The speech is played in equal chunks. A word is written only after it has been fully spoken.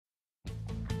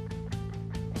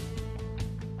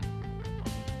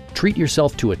treat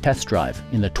yourself to a test drive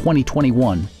in the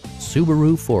 2021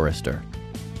 Subaru Forester.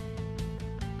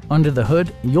 Under the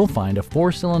hood, you'll find a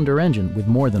 4-cylinder engine with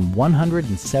more than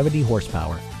 170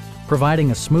 horsepower,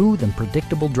 providing a smooth and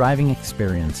predictable driving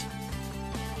experience.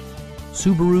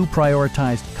 Subaru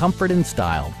prioritized comfort and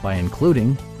style by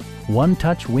including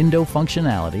one-touch window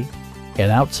functionality,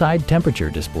 an outside temperature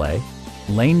display,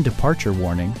 lane departure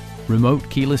warning, remote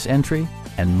keyless entry,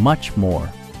 and much more.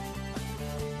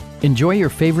 Enjoy your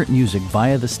favorite music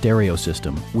via the stereo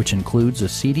system, which includes a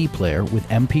CD player with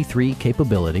MP3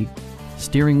 capability,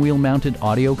 steering wheel mounted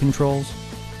audio controls,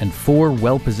 and 4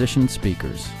 well-positioned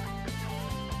speakers.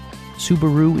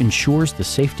 Subaru ensures the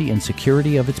safety and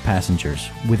security of its passengers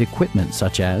with equipment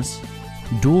such as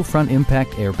dual front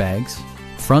impact airbags,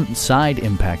 front and side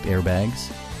impact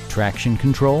airbags, traction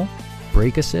control,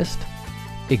 brake assist,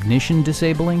 ignition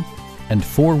disabling, and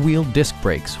 4-wheel disc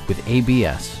brakes with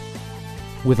ABS.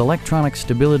 With electronic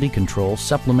stability control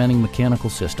supplementing mechanical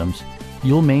systems,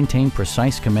 you'll maintain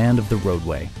precise command of the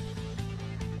roadway.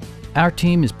 Our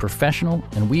team is professional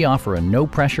and we offer a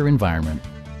no-pressure environment.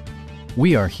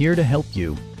 We are here to help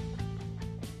you.